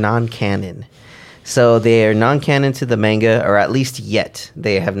forms are non-canon, so they are non-canon to the manga, or at least yet.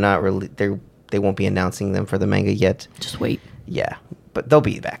 They have not really. They won't be announcing them for the manga yet. Just wait. Yeah, but they'll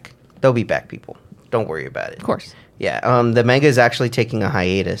be back. They'll be back, people. Don't worry about it. Of course. Yeah, the manga is actually taking a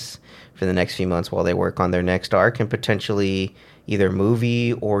hiatus for the next few months while they work on their next arc and potentially either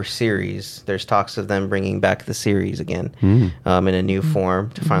movie or series. There's talks of them bringing back the series again in a new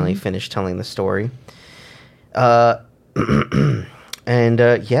form to finally finish telling the story. And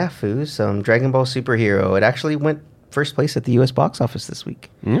yeah, Foos, Dragon Ball Superhero. It actually went first place at the U.S. box office this week.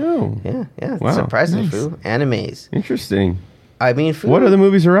 No. Yeah. Wow. Surprising, Nice. Foo. Animes. Interesting. I mean, Foo. What other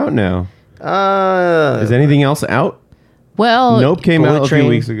movies are out now? Is anything else out? Well, Nope came Bullet out a Train. few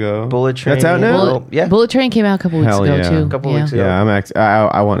weeks ago. Bullet Train. That's out now. Bullet- yeah. Bullet Train came out a couple weeks Hell ago yeah. too. Couple weeks ago. Yeah,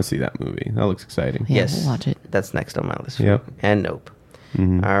 I want to see that movie. That looks exciting. Yeah, Yes. we'll watch it. That's next on my list. Yep. And Nope.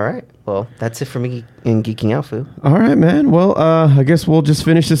 All right. Well, that's it for me in Geeking Out, Foo. All right, man. Well, I guess we'll just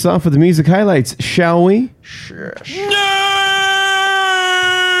finish this off with the music highlights, shall we? Sure.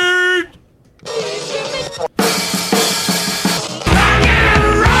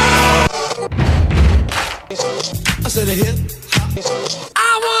 I said a hit.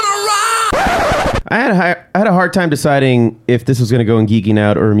 I had a hard hard time deciding if this was going to go in Geeking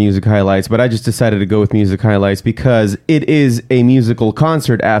Out or Music Highlights, but I just decided to go with Music Highlights because it is a musical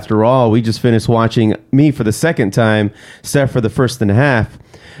concert after all. We just finished watching, me for the second time, Steph for the first and a half.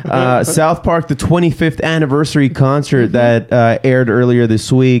 South Park, the 25th anniversary concert that aired earlier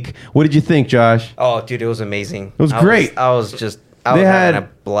this week. What did you think, Josh? Oh, dude, it was amazing. It was great. I was having a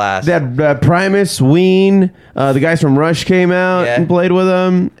blast. They had Primus, Ween, the guys from Rush came out and played with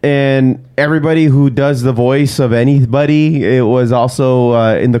them, and everybody who does the voice of anybody, it was also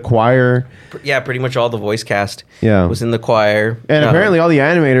in the choir. Yeah, pretty much all the voice cast Yeah. was in the choir. And apparently all the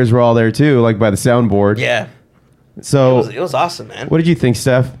animators were all there too, like by the soundboard. Yeah. So It was awesome, man. what did you think,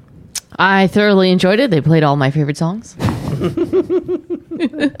 Steph? I thoroughly enjoyed it. They played all my favorite songs.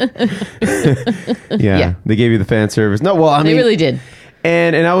 Yeah, they gave you the fan service. No, well, I mean, They really did.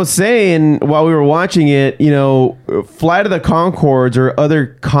 And I was saying while we were watching it, you know, Flight of the Conchords or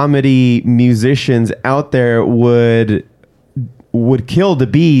other comedy musicians out there would kill to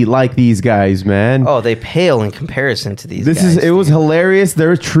be like these guys, man. Oh, they pale in comparison to these guys. It was hilarious.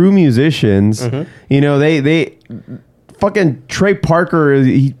 They're true musicians. Mm-hmm. You know, they fucking Trey Parker,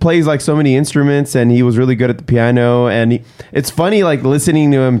 he plays like so many instruments and he was really good at the piano, and it's funny like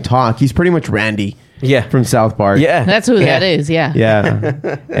listening to him talk. He's pretty much Randy. Yeah. From South Park. Yeah. That's who that is. Yeah.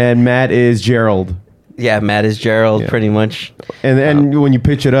 Yeah. And Matt is Gerald. Yeah, Matt is Gerald, pretty much. And when you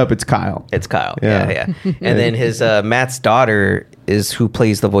pitch it up, it's Kyle. It's Kyle. Yeah. Yeah. And then his Matt's daughter is who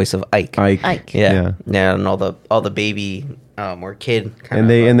plays the voice of Ike. Ike. Yeah. And all the baby or kid. And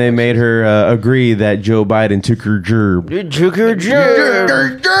they made her agree that Joe Biden took her gerb.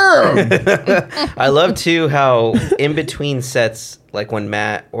 I love too how in between sets, like when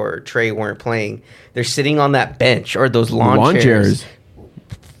Matt or Trey weren't playing, they're sitting on that bench or those lawn chairs.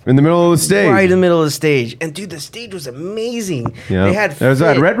 In the middle of the stage. Right in the middle of the stage. And dude, the stage was amazing. Yeah. They had It was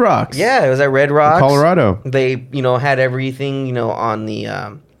at Red Rocks. Yeah, it was at Red Rocks. Colorado. They, had everything, on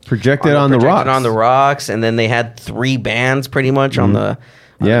the projected on the rocks, and then they had 3 bands pretty much on the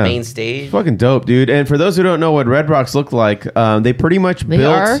main stage. It's fucking dope, dude. And for those who don't know what Red Rocks look like, they pretty much They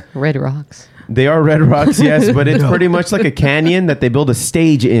are Red Rocks. They are Red Rocks, yes, but it's pretty much like a canyon that they build a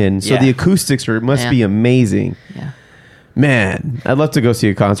stage in. So the acoustics must be amazing. Yeah. Man, I'd love to go see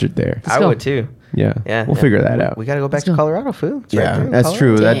a concert there. I would too. Yeah. Yeah. We'll figure that out. We got to go back to Colorado, food. That's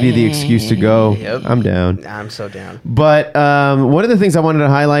true. That'd be the excuse to go. Yep. I'm down. I'm so down. But one of the things I wanted to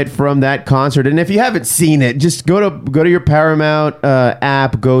highlight from that concert, and if you haven't seen it, just go to your Paramount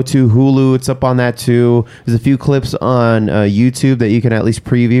app, go to Hulu. It's up on that too. There's a few clips on YouTube that you can at least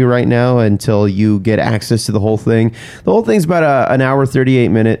preview right now until you get access to the whole thing. The whole thing's about an hour, 38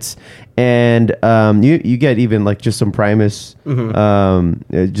 minutes. And you get even like just some Primus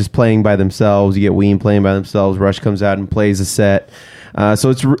just playing by themselves. You get Ween playing by themselves. Rush comes out and plays a set.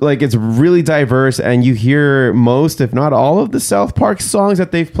 So it's really diverse, and you hear most, if not all, of the South Park songs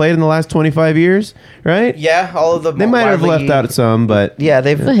that they've played in the last 25 years, right? Yeah, all of the. They might have left out some, but yeah,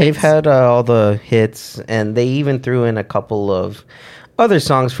 they've had all the hits, and they even threw in a couple of other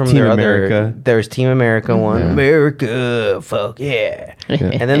songs from Team America. There's Team America one. America, fuck yeah.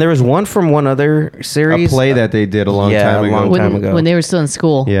 And then there was one from one other series. A play that they did a long time ago. When they were still in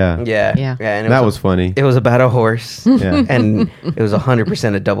school. Yeah. And that was funny. It was about a horse. Yeah. And it was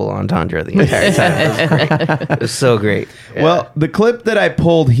 100% a double entendre the entire time. It was great. It was so great. Yeah. Well, the clip that I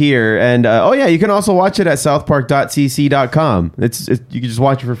pulled here, and you can also watch it at southpark.cc.com. You can just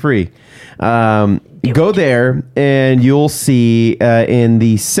watch it for free. Go there and you'll see in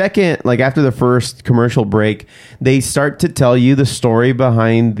the second, like after the first commercial break, they start to tell you the story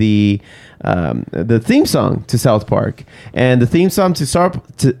behind the theme song to South Park. And the theme song to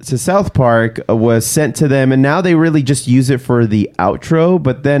South Park was sent to them, and now they really just use it for the outro.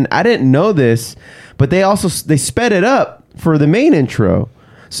 But then I didn't know this, but they sped it up for the main intro.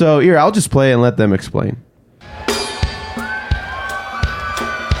 So here, I'll just play and let them explain.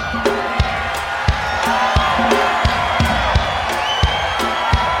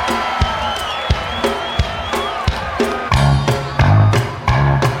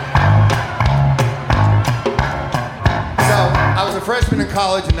 Freshman in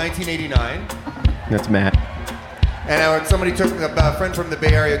college in 1989. That's Matt. And a friend from the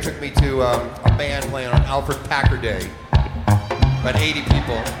Bay Area took me to a band playing on Alfred Packer Day. About 80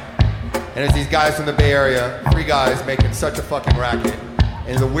 people. And it's these guys from the Bay Area, 3 guys making such a fucking racket. And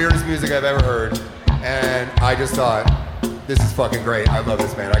it's the weirdest music I've ever heard. And I just thought, this is fucking great. I love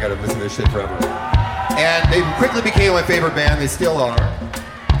this band. I gotta listen to this shit forever. And they quickly became my favorite band. They still are.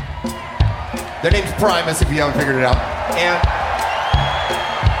 Their name's Primus, if you haven't figured it out. And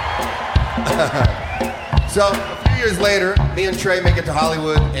so a few years later, me and Trey make it to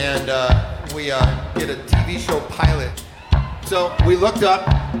Hollywood, and we did a TV show pilot. So we looked up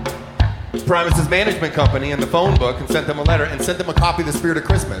Primus's management company in the phone book and sent them a letter and sent them a copy of The Spirit of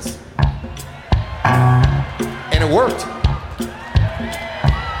Christmas. And it worked.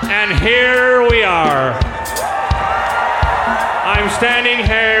 And here we are. I'm standing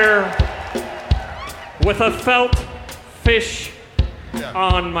here with a felt fish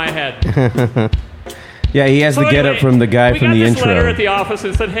on my head. Yeah, he has the get up from the guy from the intro. We got this letter at the office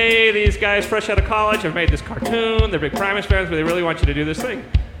and said, hey, these guys fresh out of college have made this cartoon. They're big Primus fans, but they really want you to do this thing.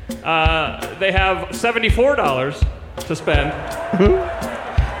 They have $74 to spend.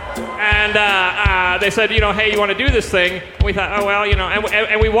 And they said, hey, you want to do this thing? And we thought, oh, well,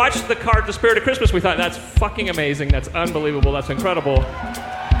 and we watched The Spirit of Christmas. We thought, that's fucking amazing. That's unbelievable. That's incredible.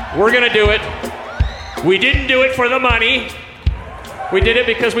 We're going to do it. We didn't do it for the money. We did it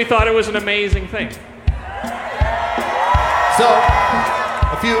because we thought it was an amazing thing. So,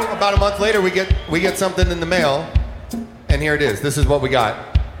 about a month later, we get something in the mail, and here it is. This is what we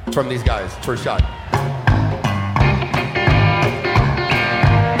got from these guys. First shot.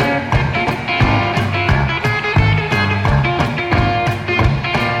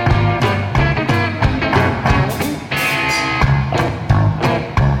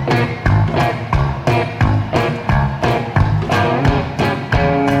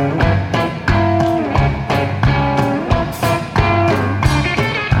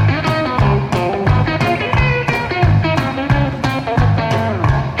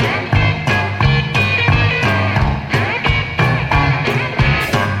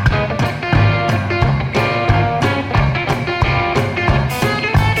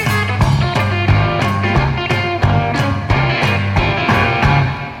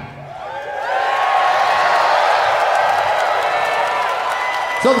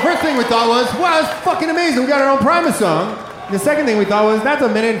 So the first thing we thought was, wow, that's fucking amazing. We got our own Primus song. The second thing we thought was, that's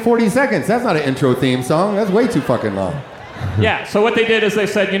 1 minute and 40 seconds. That's not an intro theme song. That's way too fucking long. Yeah, so what they did is they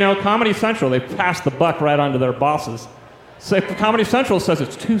said, Comedy Central, they passed the buck right onto their bosses. So if Comedy Central says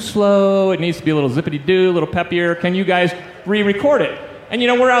it's too slow, it needs to be a little zippity-doo, a little peppier, can you guys re-record it? And,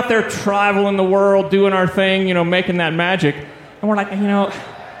 we're out there traveling the world, doing our thing, making that magic. And we're like,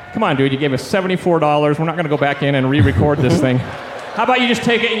 come on, dude, you gave us $74. We're not going to go back in and re-record this thing. How about you just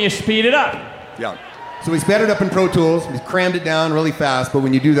take it and you speed it up? Yeah. So we sped it up in Pro Tools. We crammed it down really fast, but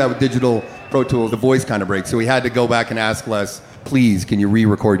when you do that with digital Pro Tools, the voice kind of breaks. So we had to go back and ask Les, please, can you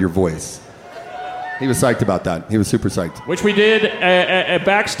re-record your voice? He was psyched about that. He was super psyched. Which we did at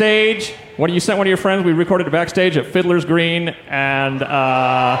backstage. When you sent one of your friends, we recorded it backstage at Fiddler's Green and...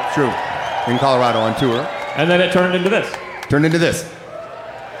 True. In Colorado on tour. And then it turned into this.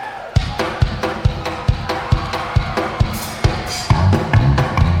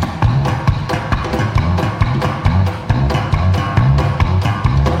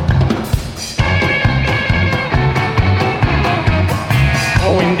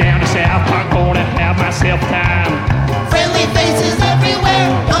 Going down to South Park, gonna have myself time. Friendly faces everywhere,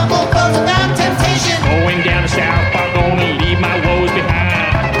 humble calls about temptation. Going down to South Park, gonna leave my woes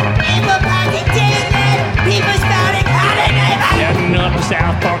behind. People parking dinner, people spouting out of neighbor. Heading up to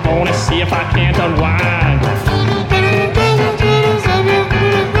South Park, gonna see if I can't unwind.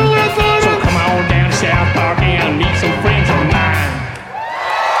 So come on down to South Park and meet some friends of mine.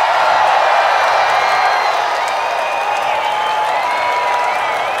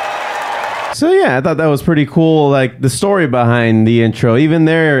 So yeah, I thought that was pretty cool. Like the story behind the intro, even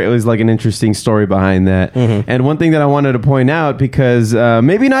there, it was like an interesting story behind that. Mm-hmm. And one thing that I wanted to point out, because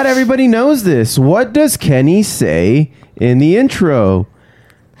maybe not everybody knows this, what does Kenny say in the intro?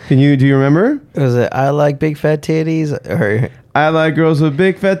 Do you remember? Was it I like big fat titties or I like girls with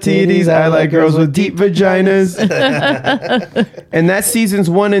big fat titties. I like girls with deep vaginas. And that's seasons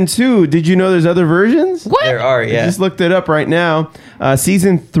 1 and 2. Did you know there's other versions? What? There are, yeah. I just looked it up right now.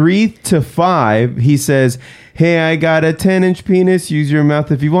 Season 3 to 5, he says, hey, I got a 10-inch penis. Use your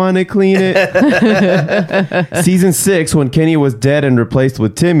mouth if you want to clean it. Season 6, when Kenny was dead and replaced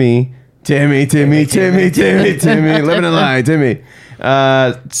with Timmy. Timmy. Living a lie, Timmy.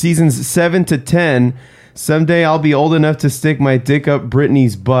 Seasons 7 to 10, someday I'll be old enough to stick my dick up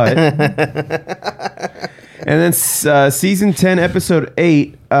Britney's butt. And then season 10, episode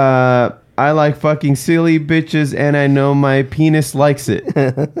 8, I like fucking silly bitches and I know my penis likes it.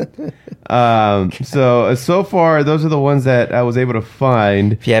 So far, those are the ones that I was able to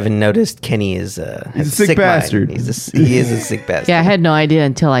find. If you haven't noticed, Kenny is he's a sick bastard. He is a sick bastard. Yeah, I had no idea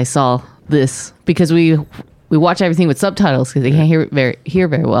until I saw this because we watch everything with subtitles because they can't hear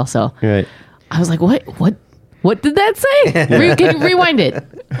very well. So Right. I was like, what did that say? Can you rewind it?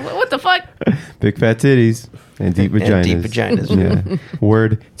 What the fuck? Big fat titties and deep vaginas. And deep vaginas. Yeah.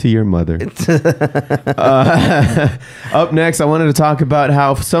 Word to your mother. Up next, I wanted to talk about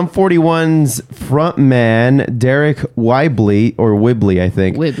how Sum 41's frontman Derek Wibley, or Wibley, I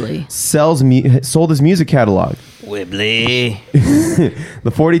think, sold his music catalog. Wibbly.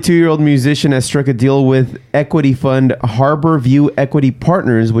 The 42-year-old musician has struck a deal with equity fund Harbor View Equity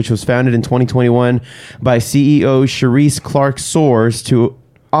Partners, which was founded in 2021 by CEO Sharice Clark Soares, to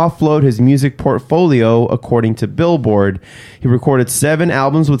offload his music portfolio, according to Billboard. He recorded 7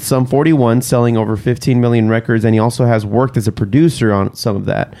 albums with Sum 41, selling over 15 million records, and he also has worked as a producer on some of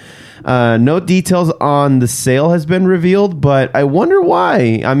that. No details on the sale has been revealed, but I wonder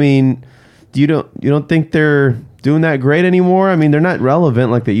why. I mean, you don't think they're doing that great anymore? I mean, they're not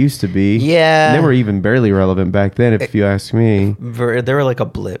relevant like they used to be. Yeah. And they were even barely relevant back then, if you ask me. They were like a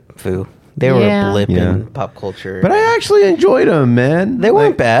blip, Foo. They were a blip in pop culture. But I actually enjoyed them, man. They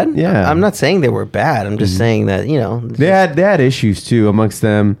weren't bad. Yeah. I'm not saying they were bad. I'm just saying that, they had issues too amongst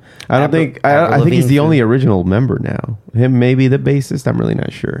them. I think he's the only original member now. Him, maybe the bassist. I'm really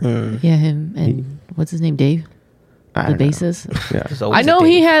not sure. Yeah, him and what's his name, Dave? The bassist. Yeah. I know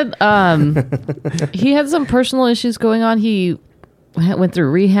he had some personal issues going on. He went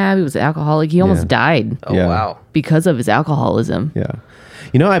through rehab. He was an alcoholic. He almost died. Oh wow! Because of his alcoholism. Yeah.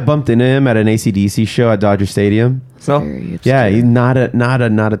 I bumped into him at an AC/DC show at Dodger Stadium. Yeah, he's not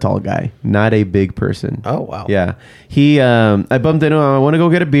a tall guy, not a big person. Oh wow! Yeah, I bumped into him. I want to go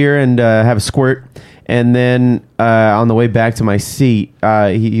get a beer and have a squirt, and then on the way back to my seat,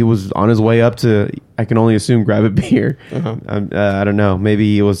 he was on his way up to, I can only assume, grab a beer. I don't know.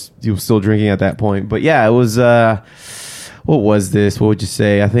 Maybe he was still drinking at that point. But yeah, it was. What was this? What would you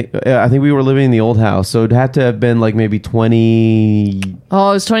say? I think we were living in the old house, so it'd have to have been like maybe 20.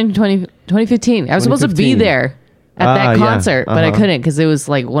 Oh, it was 2015. I was supposed to be there at that concert, but I couldn't because it was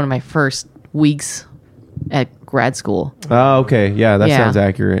like one of my first weeks at grad school. Oh, okay. Yeah, that sounds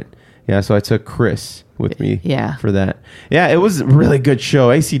accurate. Yeah, so I took Chris with me for that. Yeah, it was a really good show.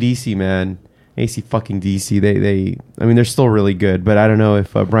 AC/DC, man. AC fucking DC. They're still really good, but I don't know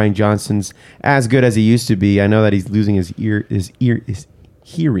if Brian Johnson's as good as he used to be. I know that he's losing his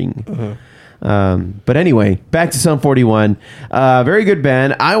hearing. But anyway, back to Sum 41. Very good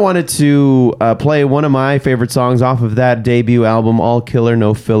band. I wanted to play one of my favorite songs off of that debut album, All Killer,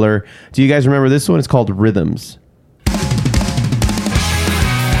 No Filler. Do you guys remember this one? It's called Rhythms.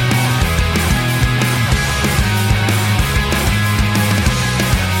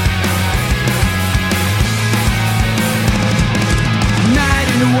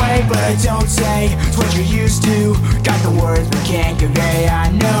 But don't say it's what you're used to. Got the words but can't convey.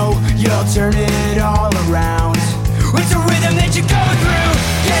 I know you'll turn it all around. It's a rhythm that you go through.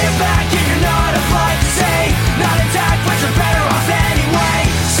 Get it back and you're not afraid to say. Not attacked but you're better off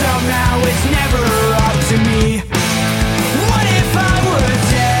anyway. Somehow it's never up to me. What if I would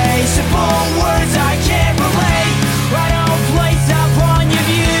say simple words I can't relate? I don't place upon your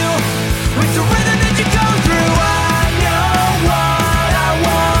view. It's a rhythm that you go through. I know what I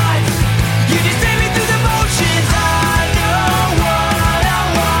want. You just take me through the motions. I know what I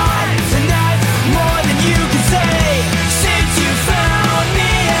want, and that's more than you can say. Since you found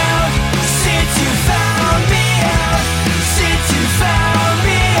me out, since you found me out, since you found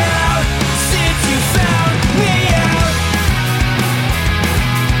me out, since you found me out.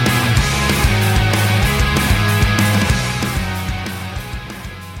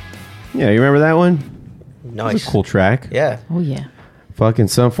 Yeah, you remember that one? Nice. It's a cool track. Yeah. Oh yeah. Fucking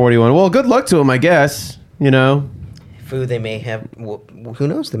Sum 41. Well, good luck to him, I guess. Foo, they may have. Who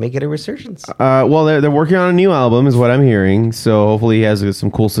knows? They may get a resurgence. Well, they're working on a new album, is what I'm hearing. So hopefully he has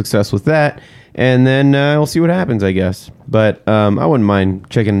some cool success with that, and then we'll see what happens, I guess. But I wouldn't mind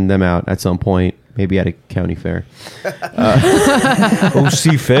checking them out at some point, maybe at a county fair.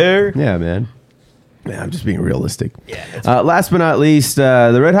 OC Fair. Yeah, man. Yeah, I'm just being realistic. Yeah. Last but not least,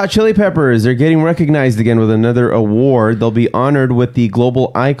 the Red Hot Chili Peppers, they're getting recognized again with another award. They'll be honored with the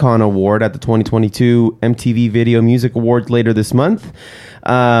Global Icon Award at the 2022 MTV Video Music Awards later this month.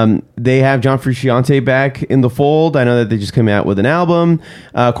 They have John Frusciante back in the fold. I know that they just came out with an album.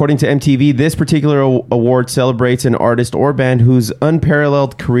 According to MTV, this particular award celebrates an artist or band whose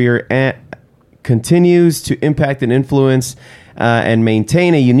unparalleled career continues to impact and influence and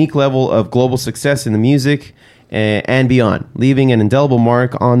maintain a unique level of global success in the music and beyond, leaving an indelible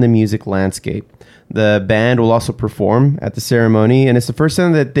mark on the music landscape. The band will also perform at the ceremony, and it's the first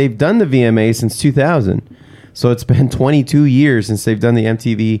time that they've done the VMA since 2000. So it's been 22 years since they've done the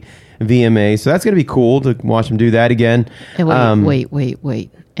MTV VMA. So that's going to be cool to watch them do that again. Hey, wait.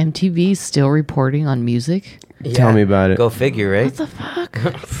 MTV's still reporting on music? Tell me about it. Go figure, right? What the fuck?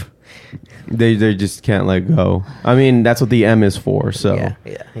 They just can't let go. I mean, that's what the M is for. So yeah,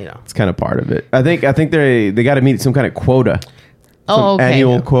 you know, it's kind of part of it. I think they got to meet some kind of quota. Oh, okay.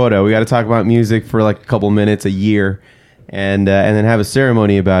 Annual quota. We got to talk about music for like a couple minutes a year, and then have a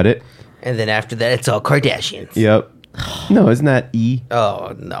ceremony about it. And then after that, it's all Kardashians. Yep. No, isn't that E?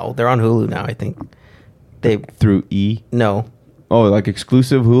 Oh no, they're on Hulu now. I think they through E. No. Oh, like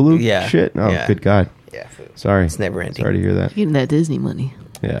exclusive Hulu? Yeah. Shit. Oh, Yeah. good God. Yeah. Sorry. It's never ending. Sorry to hear that. Getting that Disney money.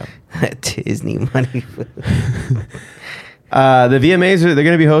 Yeah. Disney money. The VMAs they're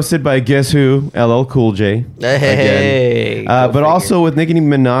going to be hosted by Guess Who, LL Cool J. Hey. But also with Nicki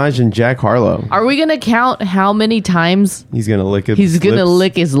Minaj and Jack Harlow. Are we gonna count how many times He's going to lick his he's gonna lips?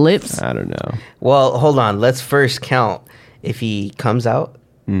 lick his lips? I don't know. Well, hold on. Let's first count if he comes out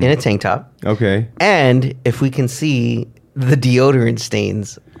in a tank top, Okay. and if we can see the deodorant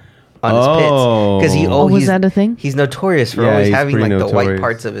stains on his Oh. pits. Because was he's, that a thing? He's notorious for Yeah, always he's having like pretty the white notorious.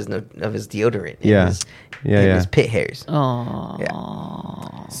 parts of his deodorant. In Yeah. his, Yeah, in yeah. his pit hairs. Oh.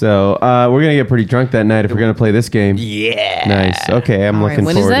 Yeah. So we're going to get pretty drunk that night if we're going to play this game. Yeah. Nice. Okay, I'm All right, looking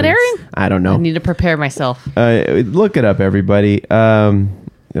when is forward that to this. airing? I don't know. I need to prepare myself. Look it up, everybody. It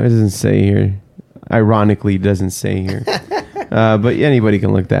doesn't say here. Ironically, it doesn't say here. But anybody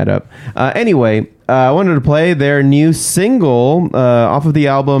can look that up. Anyway, I wanted to play their new single off of the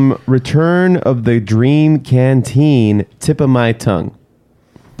album Return of the Dream Canteen, Tip of My Tongue.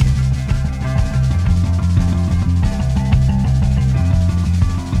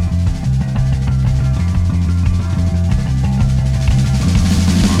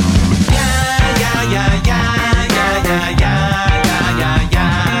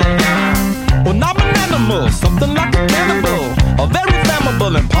 Well, I'm an animal, something like a cannibal, a very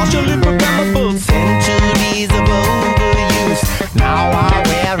flammable and partially programmable. Centuries of overuse, now I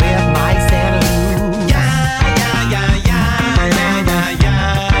wear it nice and loose.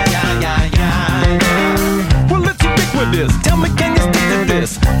 Well, it's ubiquitous. Tell me, can you stick to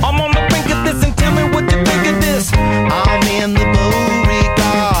this? I'm on the brink of this, and tell me what you think of this. I'm in the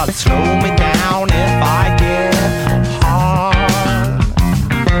Beauregard. Slow me down if I get hard.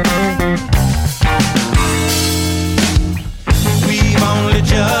 We've only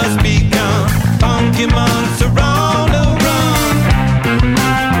just begun. Funky monks are on the run.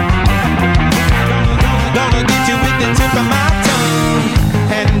 Gonna get you with the tip of my tongue.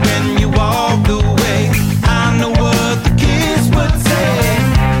 And when you walk away, I know what the kids would say.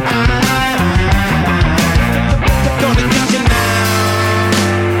 Gonna get you now.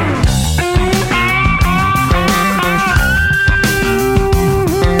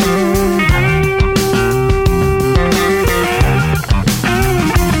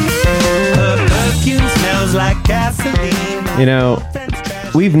 Perfume smells like gasoline. You know,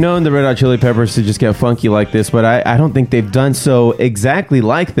 we've known the Red Hot Chili Peppers to just get funky like this, but I don't think they've done so exactly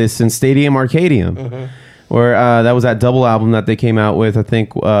like this since Stadium Arcadium, where that was that double album that they came out with. I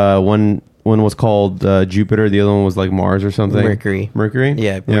think one was called Jupiter, the other one was like Mars or something. Mercury?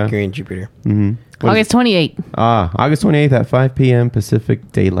 Yeah, Mercury and Jupiter. Mm-hmm. August 28th. August 28th at 5 p.m.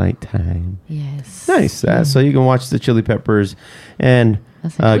 Pacific Daylight Time. Yes. Nice. So you can watch the Chili Peppers and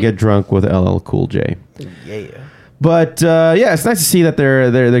get drunk with LL Cool J. Yeah. But yeah, it's nice to see that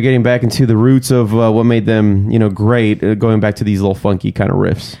they're getting back into the roots of what made them great, going back to these little funky kind of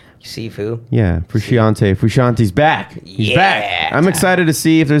riffs. Sifu. Yeah, Frusciante's back. He's back. I'm excited to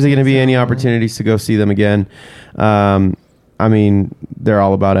see if there's going to be any opportunities to go see them again. I mean, they're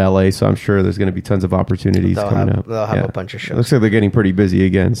all about LA, so I'm sure there's going to be tons of opportunities coming up. They'll have a bunch of shows. Looks like they're getting pretty busy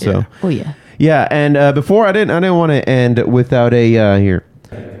again. So Yeah. Oh yeah. yeah, and before I didn't want to end without a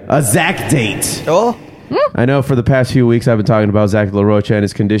Zach date. Oh. I know for the past few weeks I've been talking about Zach La Rocha and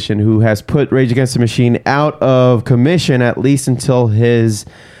his condition, who has put Rage Against the Machine out of commission at least until his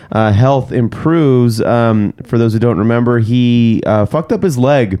health improves. For those who don't remember, he fucked up his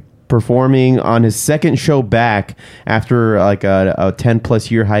leg performing on his second show back after like a 10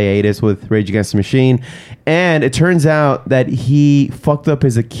 plus year hiatus with Rage Against the Machine, and it turns out that he fucked up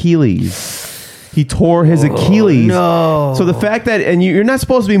his Achilles. He tore his Achilles. No. So the fact that, and you're not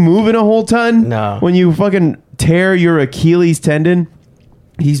supposed to be moving a whole ton. No. When you fucking tear your Achilles tendon,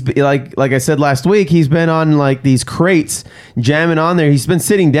 he's like I said last week, he's been on like these crates jamming on there. He's been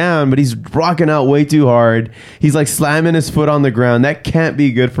sitting down, but he's rocking out way too hard. He's like slamming his foot on the ground. That can't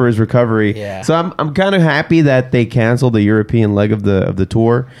be good for his recovery. Yeah. So I'm kind of happy that they canceled the European leg of the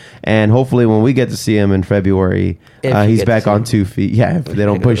tour, and hopefully when we get to see him in February, he's back on 2 feet. Yeah, if they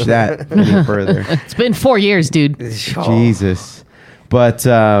don't push that any further. It's been 4 years, dude. Jesus. But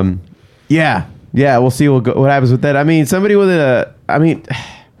yeah, we'll see what happens with that. I mean, somebody with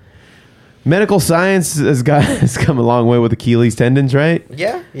medical science has come a long way with Achilles tendons, right?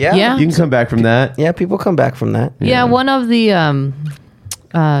 Yeah. Yeah. You can come back from that. Yeah, people come back from that. Yeah, one of the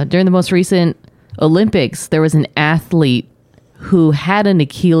during the most recent Olympics, there was an athlete who had an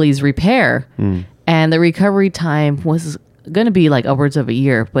Achilles repair, and the recovery time was going to be like upwards of a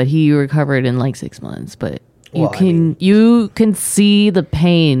year, but he recovered in like 6 months. But you can see the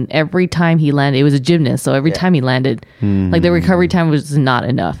pain every time he landed. It was a gymnast, so every time he landed, like the recovery time was not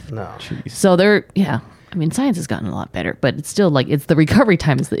enough. No. So I mean, science has gotten a lot better, but it's still like it's the recovery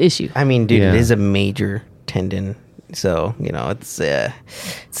time is the issue. I mean, dude, it is a major tendon. So, it's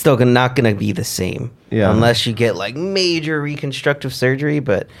still not going to be the same unless you get like major reconstructive surgery.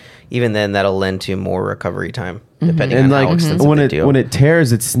 But even then, that'll lend to more recovery time, depending on how extensive when they do. when it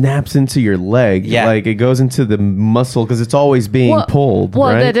tears, it snaps into your leg. Yeah. Like it goes into the muscle because it's always being pulled.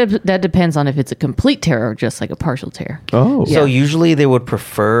 Well, right? that depends on if it's a complete tear or just like a partial tear. Oh. So usually they would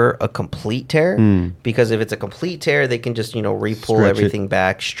prefer a complete tear because if it's a complete tear, they can just, re-pull Stretch everything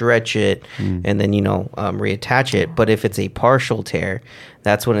back, stretch it, and then, reattach it. But if it's a partial tear,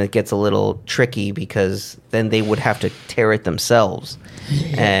 that's when it gets a little tricky because then they would have to tear it themselves.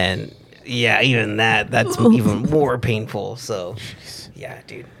 And even that's even more painful. So,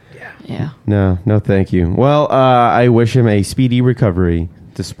 dude. Yeah. No, thank you. Well, I wish him a speedy recovery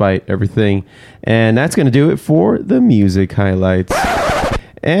despite everything. And that's going to do it for the music highlights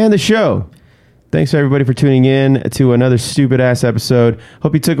and the show. Thanks everybody for tuning in to another stupid ass episode.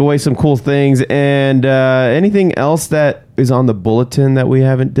 Hope you took away some cool things and anything else that is on the bulletin that we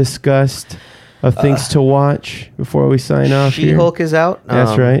haven't discussed of things to watch before we sign off. She-Hulk is out.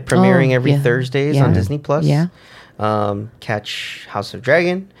 That's right. Premiering every Thursdays on Disney Plus. Yeah. Catch House of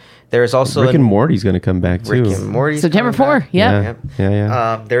Dragon. There's also Rick and Morty's going to come back too. Rick and Morty's September 4. Yeah.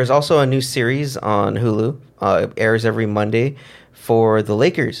 There's also a new series on Hulu. It airs every Monday for the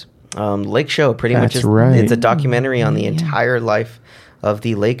Lakers. Lake Show pretty much is right. It's a documentary on the entire life of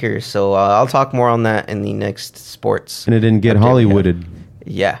the Lakers. So I'll talk more on that in the next sports. And it didn't get Hollywooded.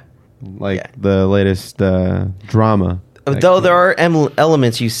 Yeah. The latest drama. Though there are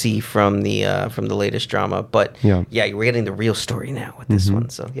elements you see from the latest drama, but we're getting the real story now with this one.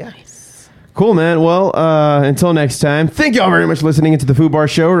 So Cool, man. Well, until next time, thank y'all very much for listening into the Foo Bar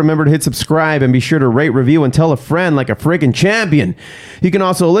Show. Remember to hit subscribe and be sure to rate, review, and tell a friend like a friggin' champion. You can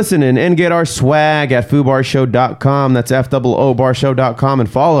also listen in and get our swag at FooBarShow.com. That's FOOBarshow.com, and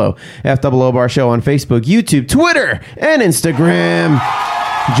follow FOO Bar Show on Facebook, YouTube, Twitter, and Instagram.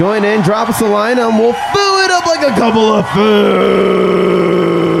 Join in, drop us a line, and we'll foo it up like a couple of foos.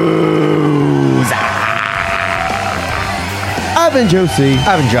 I've been Josie.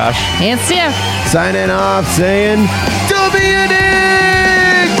 I've been Josh. And Steph. Signing off saying, don't be an idiot!